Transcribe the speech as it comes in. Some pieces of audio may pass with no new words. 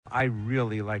I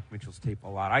really like Mitchell's tape a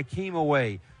lot. I came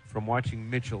away from watching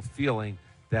Mitchell feeling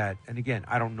that, and again,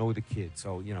 I don't know the kid,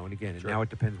 so, and again, and now it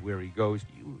depends where he goes.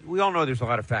 We all know there's a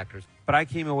lot of factors, but I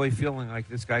came away feeling like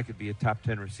this guy could be a top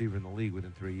 10 receiver in the league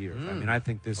within 3 years. I mean, I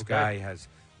think this guy has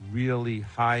really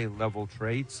high-level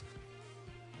traits.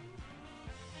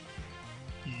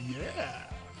 Yeah.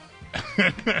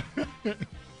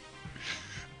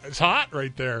 It's hot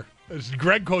right there. It's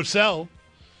Greg Cosell,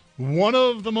 one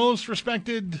of the most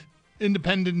respected,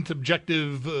 independent,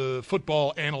 objective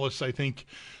football analysts, I think,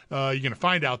 you're going to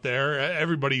find out there.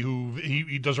 Everybody who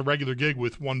he does a regular gig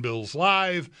with One Bills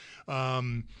Live.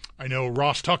 I know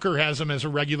Ross Tucker has him as a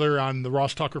regular on the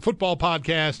Ross Tucker Football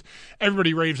Podcast.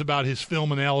 Everybody raves about his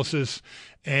film analysis.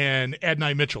 And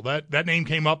Adonai Mitchell, that name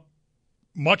came up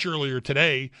much earlier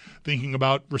today, thinking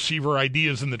about receiver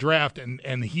ideas in the draft, and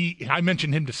I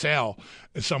mentioned him to Sal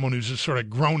as someone who's just sort of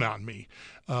grown on me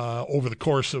over the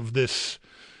course of this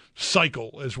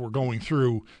cycle as we're going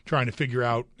through trying to figure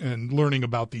out and learning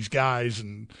about these guys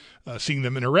and seeing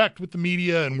them interact with the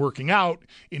media and working out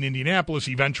in Indianapolis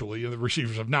eventually. The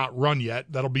receivers have not run yet.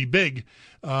 That'll be big.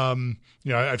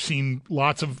 I've seen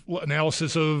lots of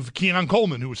analysis of Keon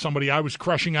Coleman, who was somebody I was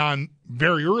crushing on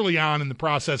very early on in the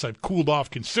process. I've cooled off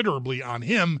considerably on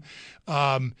him.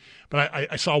 But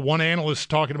I saw one analyst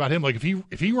talking about him. Like if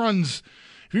he runs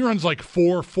like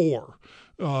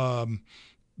 4.4,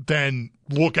 then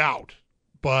look out.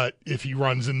 But if he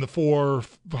runs in the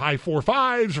high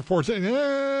 4.5s or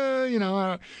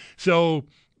 4.6, so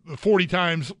 40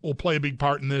 times will play a big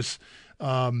part in this.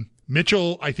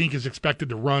 Mitchell, I think, is expected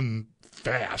to run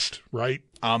fast, right?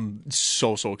 I'm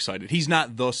so excited. He's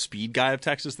not the speed guy of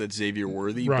Texas that's Xavier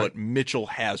Worthy, right, but Mitchell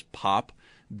has pop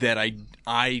that I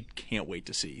can't wait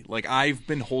to see. Like, I've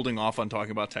been holding off on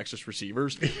talking about Texas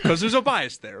receivers because there's a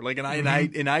bias there. Like, and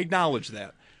I acknowledge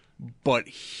that. But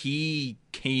he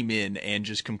came in and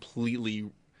just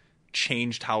completely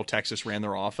changed how Texas ran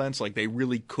their offense. Like, they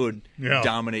really could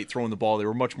dominate throwing the ball. They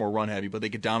were much more run heavy, but they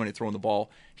could dominate throwing the ball.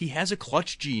 He has a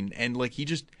clutch gene, and like he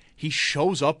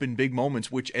shows up in big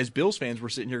moments, which as Bills fans we're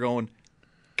sitting here going,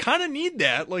 kind of need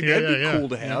that. Like, that'd be cool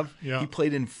to have. Yeah. He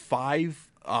played in 5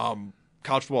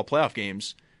 college football playoff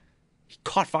games. He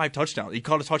caught 5 touchdowns. He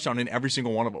caught a touchdown in every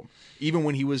single one of them. Even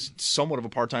when he was somewhat of a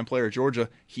part-time player at Georgia,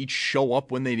 he'd show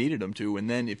up when they needed him to. And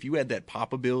then if you had that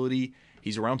pop ability,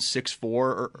 he's around 6'4",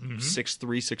 or 6'3",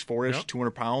 6'4"-ish,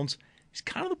 200 pounds. He's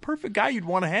kind of the perfect guy you'd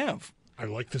want to have. I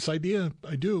like this idea.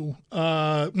 I do.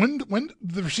 When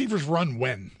the receivers run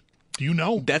when? Do you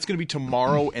know? That's going to be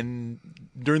tomorrow, and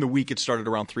during the week it started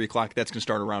around 3 o'clock. That's going to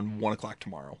start around 1 o'clock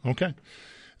tomorrow. Okay.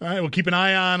 All right, we'll keep an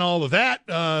eye on all of that.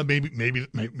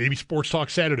 Maybe Sports Talk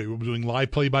Saturday. We'll be doing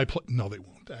live play-by-play. No, they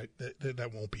won't.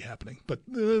 That won't be happening. But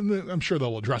I'm sure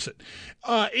they'll address it.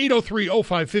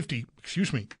 803-0550.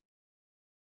 Excuse me.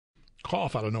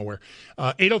 Cough out of nowhere.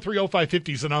 803-0550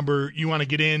 is the number you want to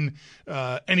get in.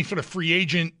 Any sort of free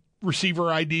agent receiver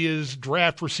ideas,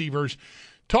 draft receivers.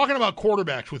 Talking about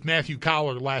quarterbacks with Matthew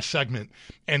Collar last segment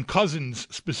and Cousins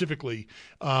specifically,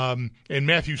 and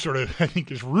Matthew sort of, I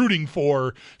think, is rooting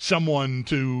for someone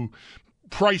to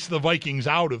price the Vikings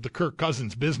out of the Kirk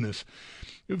Cousins business.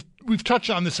 We've touched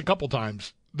on this a couple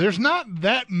times. There's not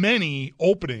that many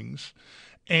openings,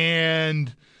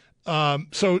 and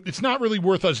so it's not really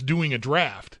worth us doing a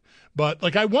draft. But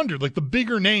like I wondered, like the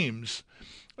bigger names,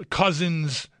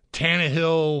 Cousins,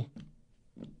 Tannehill.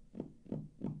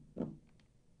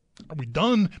 Are we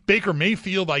done? Baker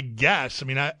Mayfield, I guess. I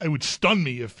mean, it would stun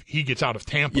me if he gets out of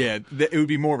Tampa. Yeah, it would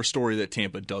be more of a story that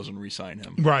Tampa doesn't re-sign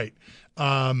him. Right.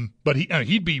 But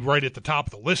he'd be right at the top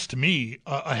of the list to me,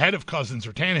 ahead of Cousins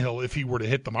or Tannehill if he were to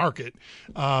hit the market.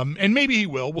 And maybe he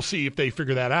will. We'll see if they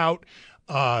figure that out.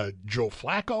 Joe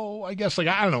Flacco, I guess. Like,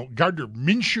 I don't know. Gardner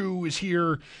Minshew is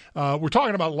here. We're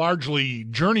talking about largely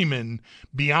journeymen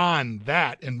beyond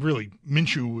that, and really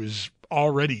Minshew is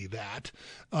already that.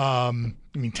 I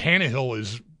mean, Tannehill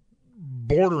is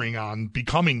bordering on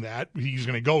becoming that. He's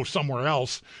going to go somewhere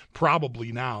else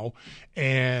probably now.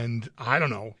 And I don't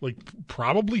know, like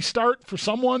probably start for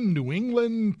someone, New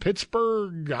England,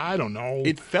 Pittsburgh, I don't know.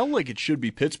 It felt like it should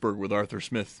be Pittsburgh with Arthur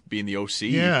Smith being the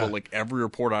OC, but like every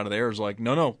report out of there is like,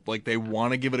 no, like they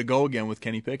want to give it a go again with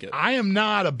Kenny Pickett. I am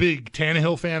not a big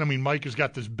Tannehill fan. I mean, Mike has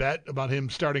got this bet about him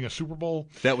starting a Super Bowl.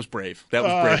 That was brave. That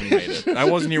was brave when he made it. I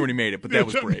wasn't here when he made it, but that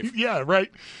was brave. Yeah, right.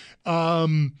 I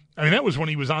mean, that was when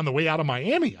he was on the way out of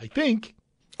Miami, I think.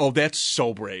 Oh, that's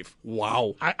so brave.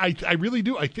 Wow. I really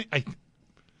do. I think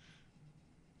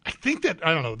that,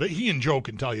 I don't know, that he and Joe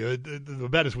can tell you. The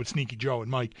bet is with Sneaky Joe and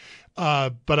Mike.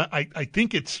 But I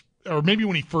think it's, or maybe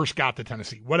when he first got to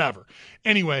Tennessee, whatever.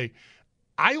 Anyway,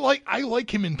 I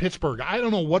like him in Pittsburgh. I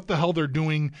don't know what the hell they're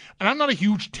doing, and I'm not a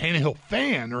huge Tannehill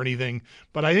fan or anything,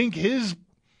 but I think he's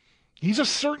a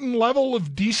certain level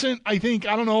of decent. I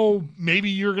don't know, maybe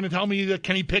you're going to tell me that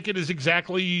Kenny Pickett is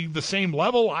exactly the same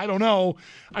level. I don't know.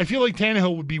 I feel like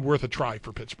Tannehill would be worth a try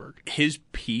for Pittsburgh. His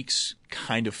peaks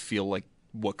kind of feel like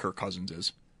what Kirk Cousins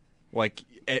is. Like,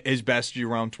 his best year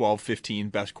around 12, 15,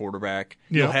 best quarterback.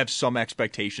 Yeah. You'll have some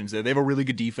expectations there. They have a really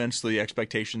good defense, so the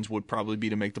expectations would probably be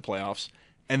to make the playoffs.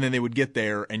 And then they would get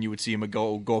there, and you would see him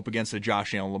go up against a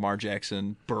Josh Allen, Lamar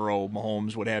Jackson, Burrow,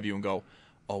 Mahomes, what have you, and go,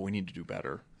 oh, we need to do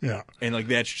better. Yeah. And like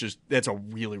that's a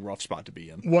really rough spot to be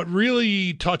in. What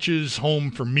really hits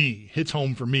home for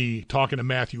me, talking to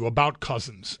Matthew about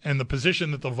Cousins and the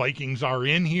position that the Vikings are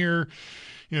in here.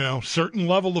 Certain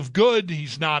level of good.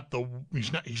 He's not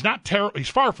terrible. He's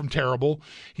far from terrible.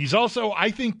 He's also, I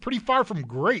think, pretty far from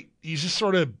great. He's a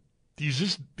certain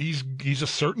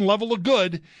level of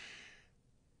good.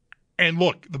 And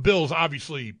look, the Bills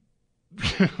obviously,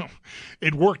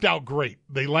 it worked out great.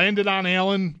 They landed on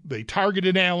Allen, they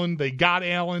targeted Allen, they got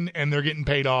Allen, and they're getting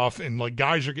paid off, and like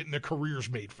guys are getting their careers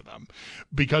made for them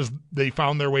because they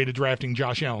found their way to drafting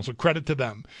Josh Allen. So credit to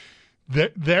them.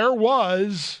 There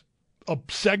was a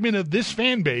segment of this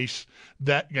fan base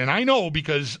that, and I know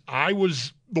because I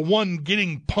was the one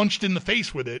getting punched in the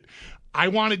face with it, I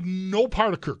wanted no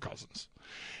part of Kirk Cousins.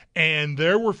 And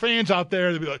there were fans out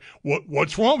there that be like,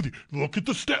 what's wrong with you? Look at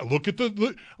the stat. I'm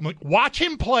like, watch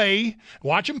him play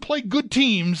good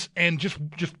teams, and just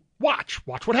watch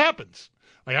what happens.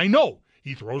 Like, I know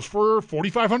he throws for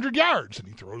 4,500 yards and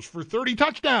he throws for 30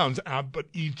 touchdowns, but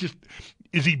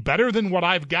is he better than what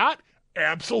I've got?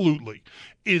 Absolutely.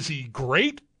 Is he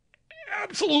great?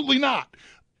 Absolutely not.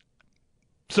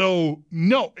 So,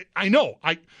 no, I know.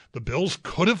 The Bills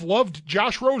could have loved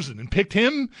Josh Rosen and picked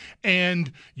him,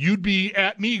 and you'd be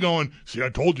at me going, see, I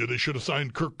told you they should have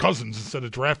signed Kirk Cousins instead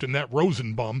of drafting that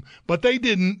Rosen bum, but they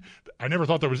didn't. I never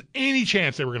thought there was any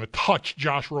chance they were going to touch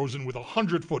Josh Rosen with a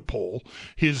 100-foot pole.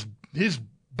 His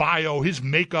bio, his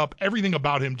makeup, everything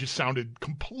about him just sounded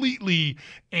completely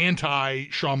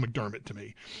anti-Sean McDermott to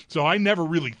me. So I never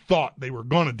really thought they were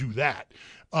going to do that.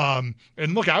 And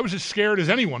look, I was as scared as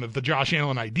anyone of the Josh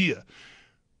Allen idea.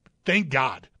 Thank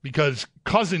God, because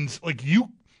Cousins, like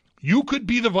you could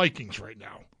be the Vikings right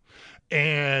now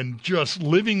and just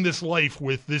living this life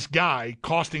with this guy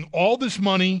costing all this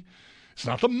money. It's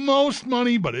not the most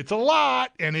money, but it's a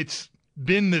lot. And it's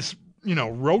been this,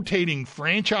 rotating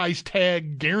franchise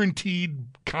tag guaranteed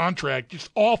contract, just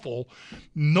awful.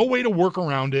 No way to work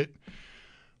around it.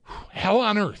 Hell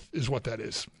on earth is what that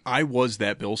is. I was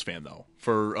that Bills fan, though.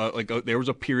 For there was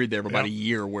a period there of about a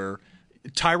year where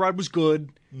Tyrod was good,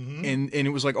 and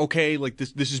it was like, okay, like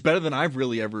this is better than I've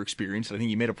really ever experienced. I think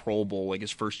he made a Pro Bowl like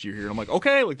his first year here, and I'm like,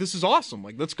 okay, like this is awesome,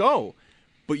 like let's go.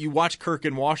 But you watch Kirk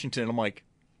in Washington, and I'm like,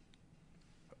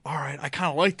 all right, I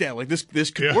kind of like that. Like this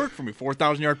could work for me.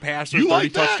 4,000-yard passer, 30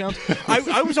 touchdowns.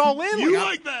 I was all in. You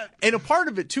like that? And a part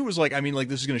of it too was like, I mean, like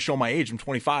this is going to show my age. I'm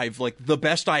 25. Like the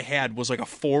best I had was like a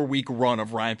 4-week run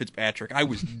of Ryan Fitzpatrick. I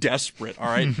was desperate. All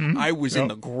right, I was in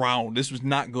the ground. This was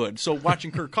not good. So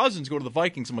watching Kirk Cousins go to the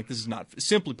Vikings, I'm like, this is not.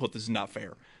 Simply put, this is not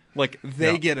fair. Like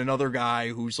they get another guy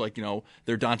who's like,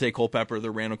 they're Dante Culpepper,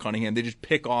 they're Randall Cunningham. They just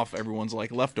pick off everyone's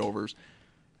like leftovers.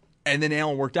 And then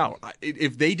Allen worked out.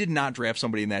 If they did not draft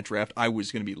somebody in that draft, I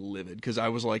was going to be livid because I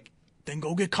was like, then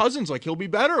go get Cousins. Like, he'll be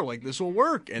better. Like, this will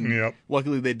work. And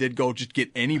luckily they did go just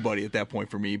get anybody at that point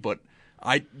for me. But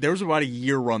there was about a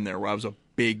year run there where I was a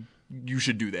big, you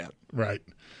should do that. Right.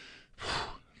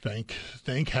 Thank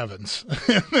heavens.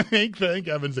 thank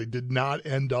heavens they did not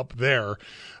end up there.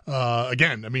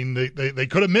 Again, I mean, they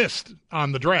could have missed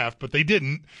on the draft, but they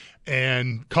didn't.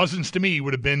 And Cousins to me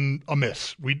would have been a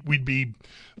miss. We'd be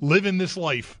living this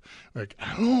life like,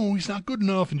 I don't know, he's not good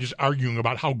enough, and just arguing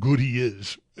about how good he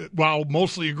is, while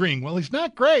mostly agreeing, well, he's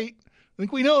not great. I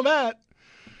think we know that.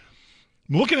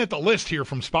 I'm looking at the list here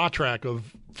from Spot Track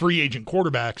of free agent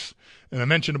quarterbacks, and I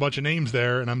mentioned a bunch of names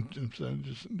there, and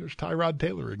there's Tyrod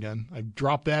Taylor again. I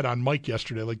dropped that on Mike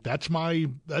yesterday. Like that's my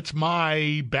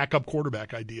backup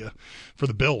quarterback idea for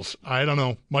the Bills. I don't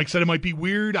know. Mike said it might be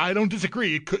weird. I don't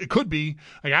disagree. It could be.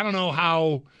 Like I don't know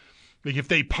how, like if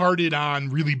they parted on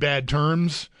really bad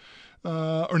terms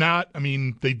or not. I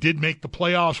mean, they did make the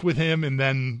playoffs with him, and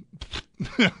then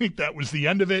I think that was the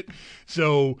end of it.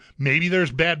 So maybe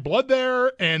there's bad blood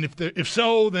there, and if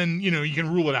so, then you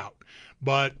can rule it out.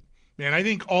 But man, I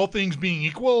think all things being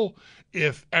equal,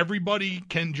 if everybody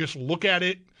can just look at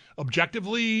it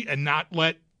objectively and not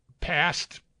let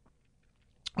past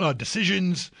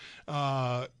decisions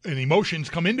and emotions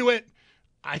come into it,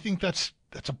 I think that's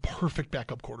a perfect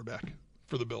backup quarterback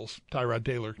for the Bills, Tyrod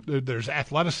Taylor. There's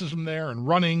athleticism there and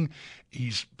running.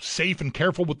 He's safe and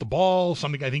careful with the ball,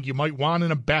 something I think you might want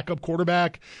in a backup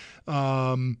quarterback.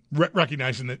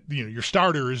 Recognizing that your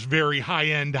starter is very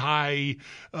high-end,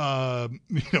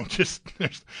 just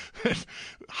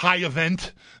high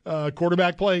event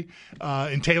quarterback play,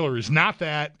 and Taylor is not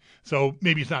that. So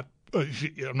maybe it's not.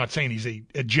 I'm not saying he's a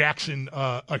Jackson,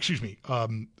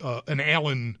 an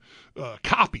Allen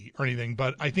copy or anything,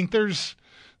 but I think there's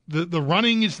the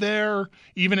running is there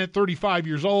even at 35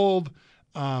 years old.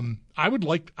 I would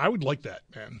like that,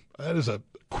 man. That is a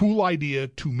cool idea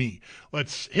to me.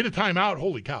 Let's hit a timeout.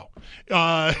 Holy cow.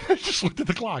 I just looked at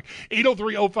the clock.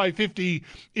 803-0550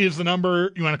 is the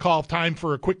number. You want to call time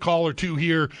for a quick call or two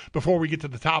here before we get to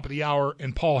the top of the hour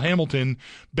and Paul Hamilton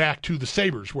back to the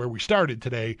Sabres where we started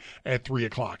today at 3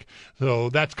 o'clock. So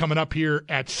that's coming up here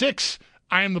at 6.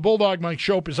 I am the Bulldog. Mike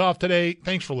Shope is off today.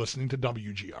 Thanks for listening to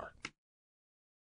WGR.